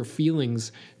and what are your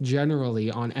feelings generally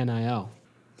on NIL?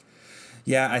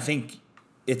 Yeah, I think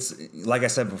it's like I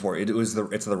said before, it's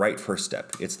the right first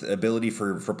step. It's the ability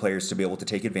for players to be able to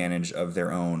take advantage of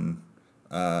their own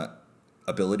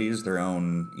abilities, their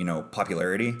own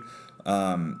popularity,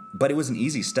 But it was an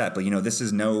easy step. But this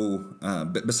is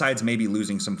besides maybe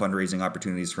losing some fundraising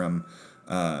opportunities from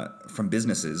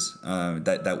businesses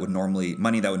that would normally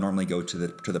go to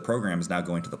the programs now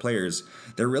going to the players.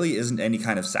 There really isn't any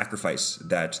kind of sacrifice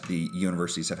that the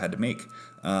universities have had to make.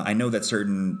 I know that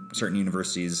certain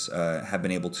universities have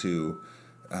been able to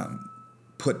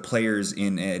put players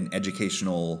in an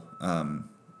educational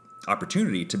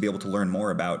opportunity to be able to learn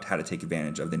more about how to take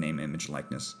advantage of the name, image, and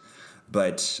likeness.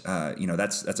 But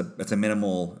that's a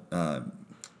minimal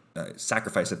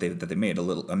sacrifice that they made,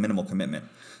 a minimal commitment.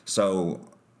 So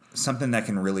something that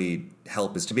can really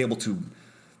help is to be able to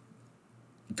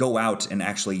go out and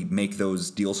actually make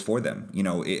those deals for them.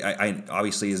 I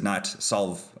obviously is not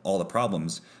solve all the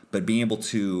problems, but being able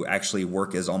to actually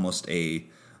work as almost a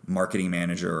marketing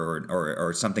manager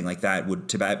or something like that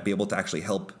be able to actually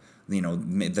help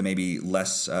the maybe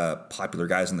less popular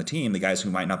guys on the team, the guys who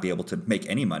might not be able to make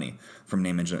any money from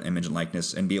name, image, and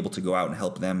likeness, and be able to go out and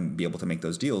help them be able to make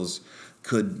those deals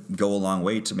could go a long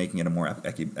way to making it a more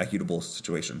equitable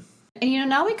situation. And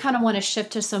now we kind of want to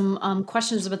shift to some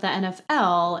questions about the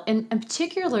NFL, and in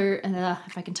particular,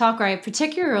 if I can talk right,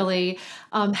 particularly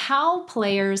how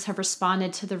players have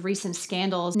responded to the recent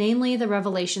scandals, namely the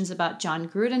revelations about John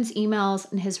Gruden's emails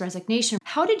and his resignation.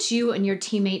 How did you and your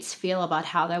teammates feel about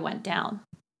how that went down?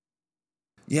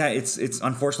 Yeah, it's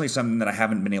unfortunately something that I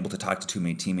haven't been able to talk to too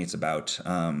many teammates about.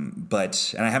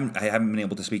 But I haven't been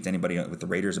able to speak to anybody with the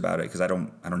Raiders about it because I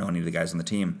don't know any of the guys on the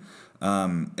team.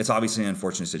 It's obviously an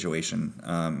unfortunate situation.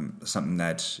 Something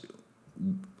that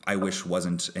I wish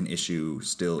wasn't an issue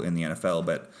still in the NFL,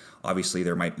 but obviously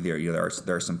there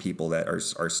are some people that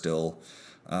are still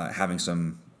having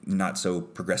some not so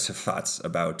progressive thoughts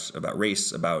about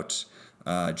race, about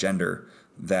gender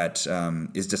that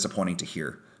is disappointing to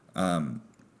hear.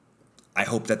 I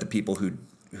hope that the people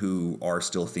who are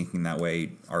still thinking that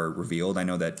way are revealed. I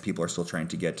know that people are still trying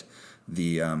to get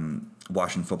the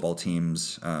Washington football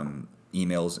team's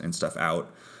emails and stuff out.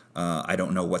 I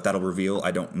don't know what that'll reveal.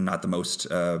 I'm not the most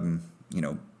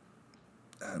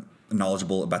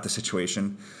knowledgeable about the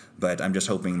situation, but I'm just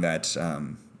hoping that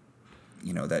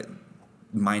that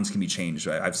minds can be changed.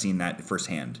 I've seen that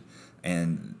firsthand,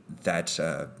 and that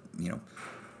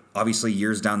obviously,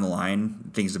 years down the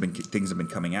line, things have been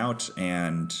coming out,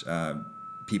 and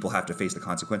people have to face the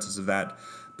consequences of that.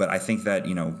 But I think that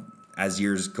as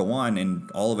years go on,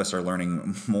 and all of us are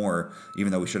learning more,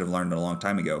 even though we should have learned it a long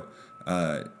time ago.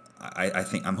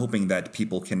 I'm hoping that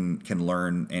people can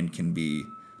learn and can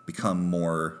become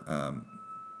more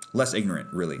less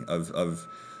ignorant, really, of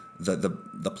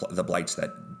the blights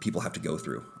that people have to go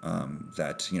through.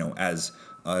 That as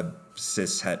a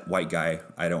cis-het white guy,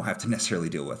 I don't have to necessarily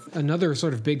deal with. Another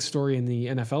sort of big story in the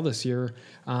NFL this year,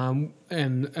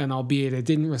 and albeit it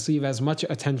didn't receive as much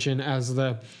attention as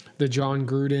the John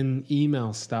Gruden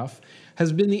email stuff,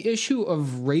 has been the issue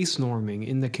of race norming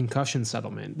in the concussion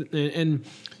settlement. And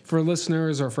for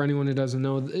listeners or for anyone who doesn't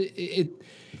know,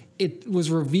 it was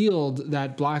revealed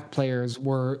that black players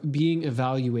were being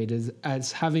evaluated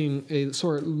as having a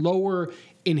sort of lower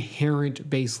inherent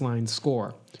baseline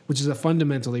score, which is a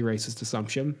fundamentally racist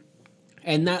assumption.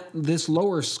 And that this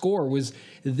lower score was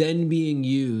then being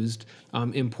used,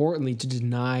 importantly, to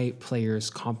deny players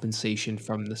compensation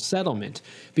from the settlement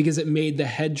because it made the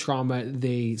head trauma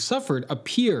they suffered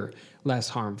appear less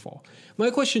harmful.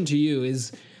 My question to you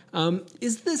is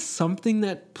this something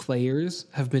that players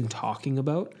have been talking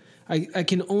about? I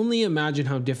can only imagine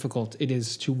how difficult it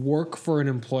is to work for an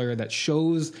employer that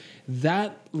shows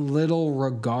that little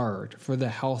regard for the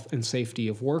health and safety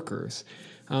of workers,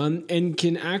 and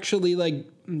can actually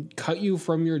cut you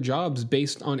from your jobs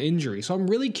based on injury. So I'm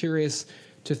really curious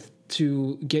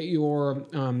to get your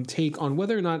take on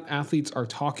whether or not athletes are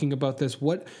talking about this.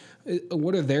 What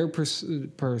are their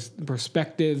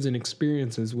perspectives and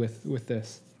experiences with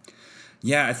this?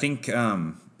 Yeah, I think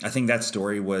that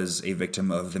story was a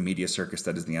victim of the media circus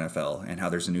that is the NFL and how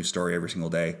there's a new story every single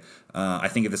day. I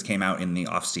think if this came out in the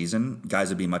off season, guys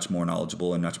would be much more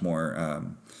knowledgeable and much more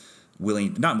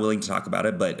not willing to talk about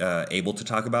it, but able to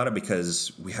talk about it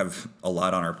because we have a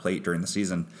lot on our plate during the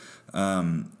season.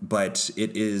 But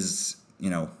it is,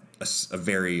 a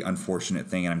very unfortunate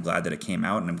thing, and I'm glad that it came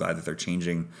out, and I'm glad that they're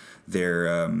changing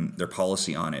their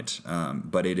policy on it.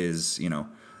 But it is,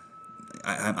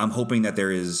 I'm hoping that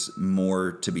there is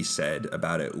more to be said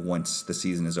about it once the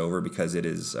season is over, because it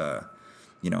is,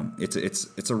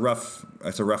 it's a rough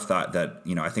thought that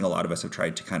I think a lot of us have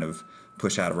tried to kind of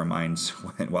push out of our minds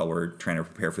while we're trying to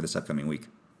prepare for this upcoming week.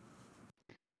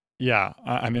 Yeah,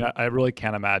 I really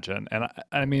can't imagine, and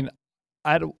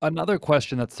I had another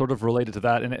question that's sort of related to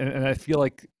that, and I feel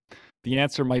like the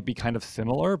answer might be kind of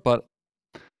similar, but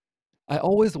I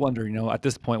always wonder, at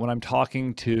this point when I'm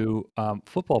talking to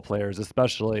football players,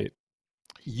 especially,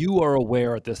 you are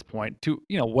aware at this point to,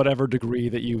 whatever degree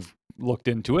that you've looked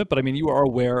into it, but I mean, you are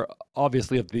aware,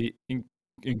 obviously, of the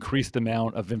increased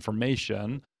amount of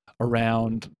information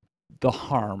around the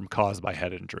harm caused by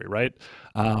head injury, right?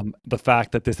 The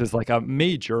fact that this is like a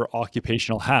major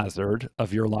occupational hazard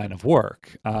of your line of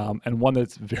work, and one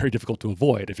that's very difficult to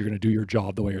avoid if you're going to do your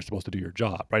job the way you're supposed to do your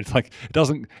job, right? It's like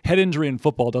head injury in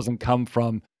football doesn't come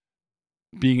from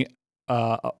being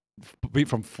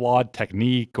from flawed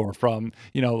technique or from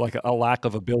like a lack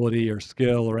of ability or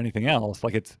skill or anything else.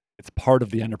 Like it's part of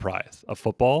the enterprise of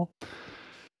football.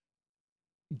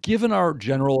 Given our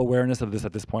general awareness of this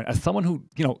at this point, as someone who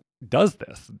does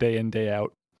this day in day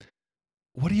out,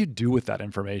 what do you do with that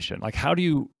information? Like how are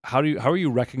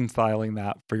you reconciling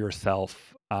that for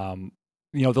yourself? The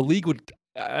league would,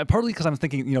 partly because I'm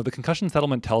thinking, the concussion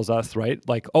settlement tells us, right,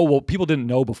 like, oh well, people didn't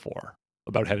know before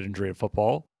about head injury in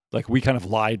football. Like we kind of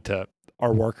lied to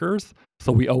our workers,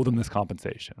 so we owe them this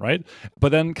compensation, right?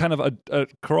 But then kind of a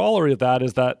corollary of that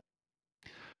is that,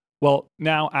 well,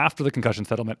 now after the concussion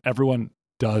settlement, everyone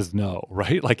does know,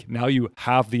 right? Like now you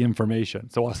have the information.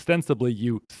 So ostensibly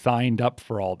you signed up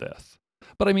for all this.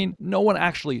 But I mean, no one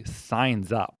actually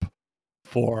signs up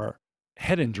for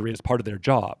head injury as part of their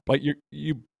job. Like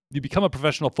you become a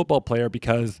professional football player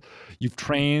because you've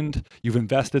trained, you've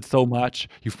invested so much,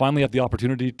 you finally have the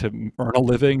opportunity to earn a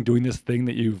living doing this thing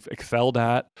that you've excelled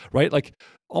at, right? Like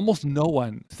almost no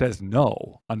one says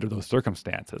no under those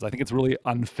circumstances. I think it's really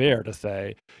unfair to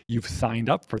say you've signed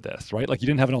up for this, right? Like you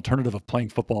didn't have an alternative of playing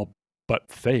football but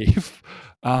safe.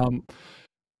 I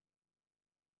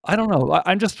don't know.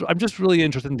 I'm just really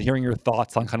interested in hearing your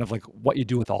thoughts on kind of like what you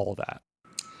do with all of that.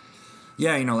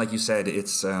 Yeah, like you said,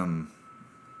 it's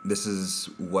this is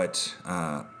what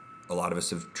a lot of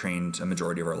us have trained a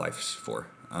majority of our lives for.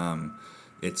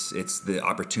 It's the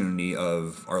opportunity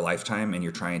of our lifetime, and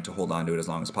you're trying to hold on to it as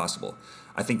long as possible.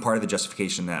 I think part of the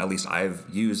justification that at least I've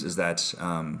used is that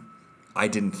I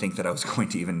didn't think that I was going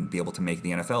to even be able to make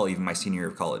the NFL, even my senior year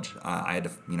of college. I had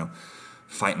to,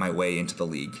 fight my way into the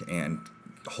league and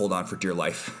hold on for dear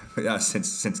life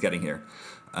since getting here.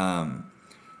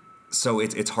 So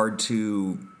it's hard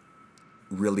to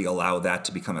really allow that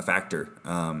to become a factor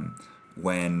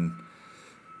when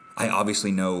I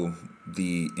obviously know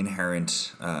the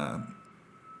inherent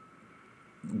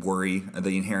worry,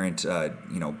 the inherent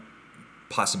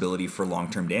possibility for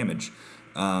long-term damage.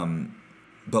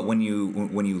 But when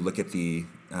you look at the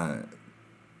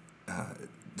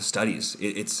studies,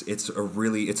 it's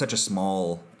such a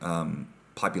small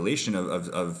population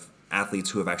of athletes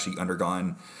who have actually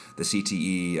undergone the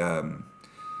CTE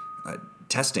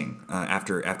testing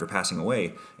after passing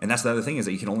away. And that's the other thing, is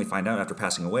that you can only find out after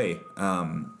passing away.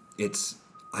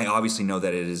 I obviously know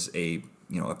that it is a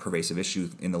pervasive issue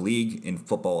in the league, in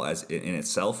football as in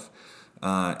itself,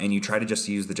 and you try to just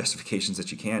use the justifications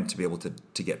that you can to be able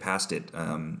to get past it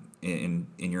in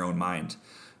your own mind.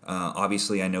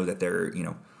 Obviously, I know that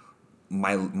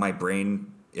my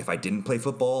brain, if I didn't play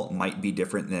football, might be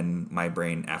different than my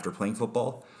brain after playing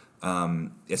football.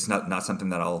 It's not something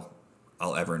that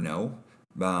I'll ever know.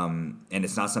 And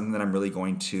it's not something that I'm really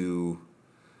going to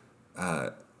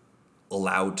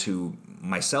allow to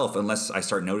myself unless I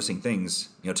start noticing things.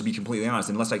 To be completely honest,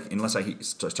 unless I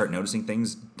start noticing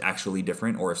things actually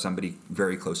different, or if somebody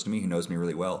very close to me who knows me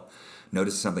really well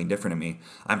notices something different in me,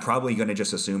 I'm probably going to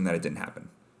just assume that it didn't happen,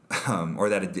 or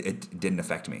that it didn't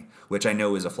affect me, which I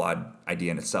know is a flawed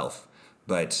idea in itself.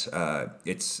 But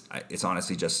it's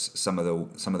honestly just some of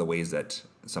the ways that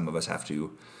some of us have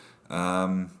to,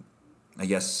 I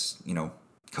guess,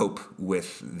 cope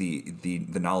with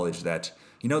the knowledge that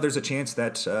there's a chance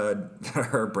that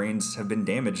our brains have been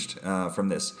damaged from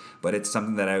this. But it's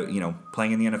something that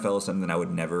playing in the NFL is something that I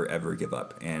would never ever give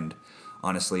up. And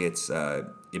honestly,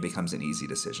 it becomes an easy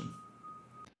decision.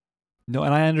 No,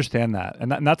 and I understand that.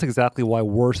 And that's exactly why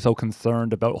we're so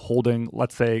concerned about holding,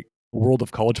 let's say, world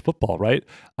of college football, right?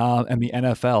 And the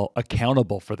NFL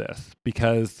accountable for this.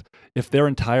 Because if their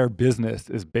entire business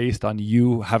is based on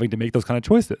you having to make those kind of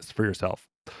choices for yourself,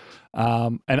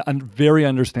 and very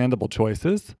understandable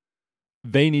choices,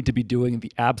 they need to be doing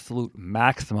the absolute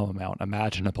maximum amount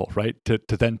imaginable, right? To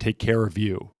then take care of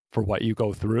you for what you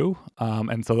go through.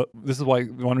 And so this is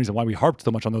one reason why we harped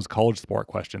so much on those college sport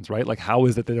questions, right? Like, how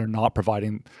is it that they're not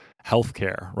providing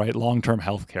healthcare, right? Long-term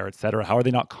healthcare, et cetera? How are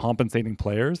they not compensating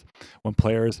players when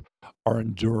players are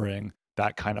enduring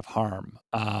that kind of harm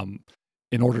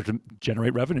in order to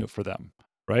generate revenue for them,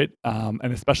 right?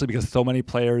 And especially because so many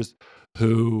players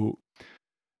who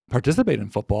participate in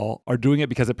football are doing it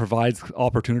because it provides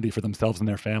opportunity for themselves and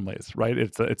their families, right?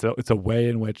 It's a way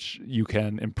in which you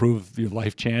can improve your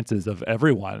life chances of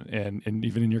everyone and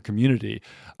even in your community.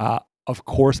 Of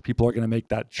course, people are going to make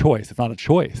that choice. It's not a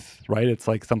choice, right? It's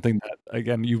like something that,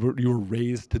 again, you were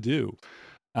raised to do.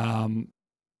 Um,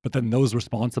 but then those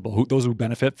responsible, those who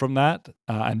benefit from that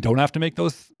and don't have to make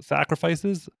those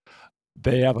sacrifices,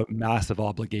 they have a massive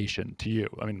obligation to you.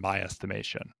 I mean, my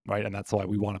estimation, right? And that's why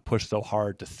we want to push so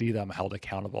hard to see them held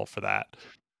accountable for that.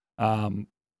 Um,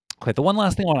 okay, the one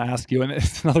last thing I want to ask you, and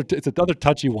it's another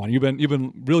touchy one. You've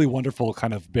been really wonderful,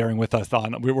 kind of bearing with us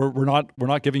on. We're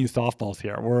not giving you softballs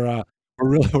here. We're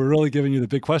really giving you the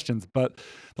big questions. But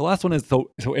the last one is so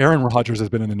Aaron Rodgers has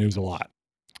been in the news a lot,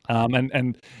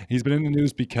 and he's been in the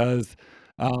news because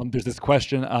there's this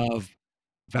question of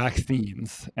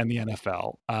vaccines and the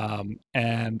NFL.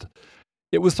 And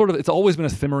it's always been a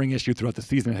simmering issue throughout the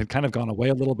season. It had kind of gone away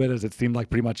a little bit as it seemed like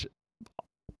pretty much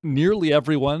nearly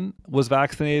everyone was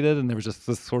vaccinated. And there was just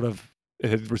this it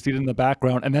had receded in the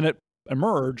background. And then it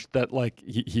emerged that like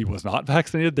he was not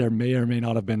vaccinated. There may or may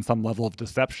not have been some level of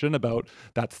deception about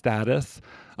that status.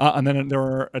 And then there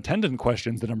are attendant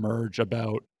questions that emerge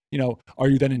about, are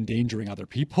you then endangering other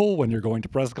people when you're going to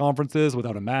press conferences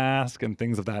without a mask and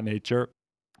things of that nature?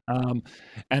 Um,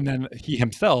 and then he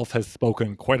himself has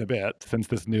spoken quite a bit since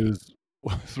this news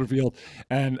was revealed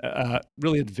and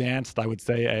really advanced, I would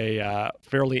say, a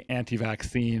fairly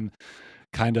anti-vaccine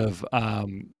kind of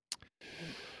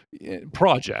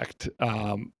project.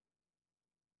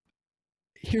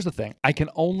 Here's the thing. I can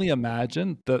only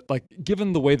imagine that, like,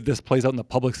 given the way that this plays out in the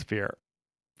public sphere,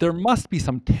 there must be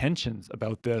some tensions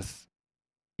about this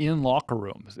in locker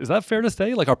rooms. Is that fair to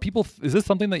say? Like, is this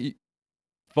something that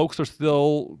folks are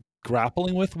still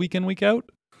grappling with week in, week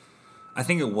out? I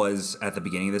think it was at the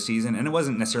beginning of the season, and it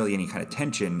wasn't necessarily any kind of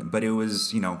tension, but it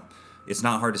was, it's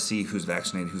not hard to see who's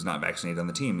vaccinated, who's not vaccinated on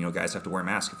the team. Guys have to wear a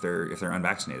mask if they're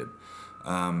unvaccinated.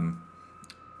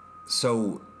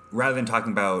 So rather than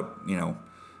talking about,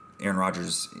 Aaron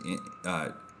Rodgers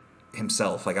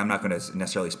himself, like I'm not going to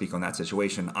necessarily speak on that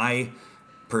situation. I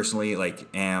personally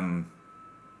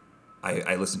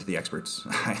I listen to the experts.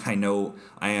 I know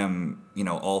I am,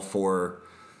 all for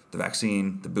the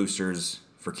vaccine, the boosters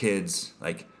for kids,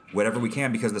 like whatever we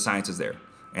can, because the science is there,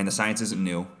 and the science isn't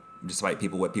new. Despite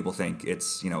what people think,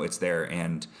 it's it's there,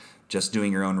 and just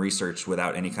doing your own research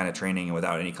without any kind of training and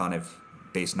without any kind of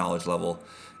base knowledge level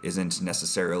isn't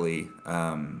necessarily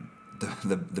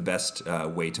the best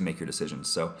way to make your decisions.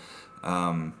 So.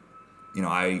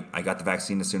 I got the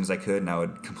vaccine as soon as I could, and I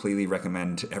would completely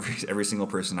recommend every single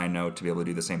person I know to be able to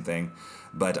do the same thing.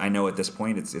 But I know at this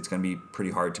point it's going to be pretty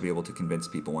hard to be able to convince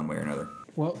people one way or another.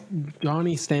 Well,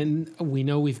 Johnny Stanton, we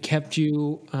know we've kept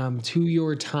you to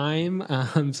your time,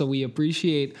 so we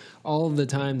appreciate all of the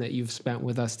time that you've spent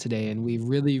with us today, and we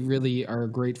really, really are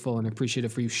grateful and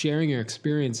appreciative for you sharing your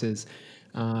experiences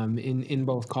in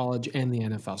both college and the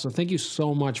NFL. So thank you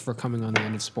so much for coming on The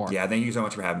End of Sport. Yeah, thank you so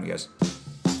much for having me, guys.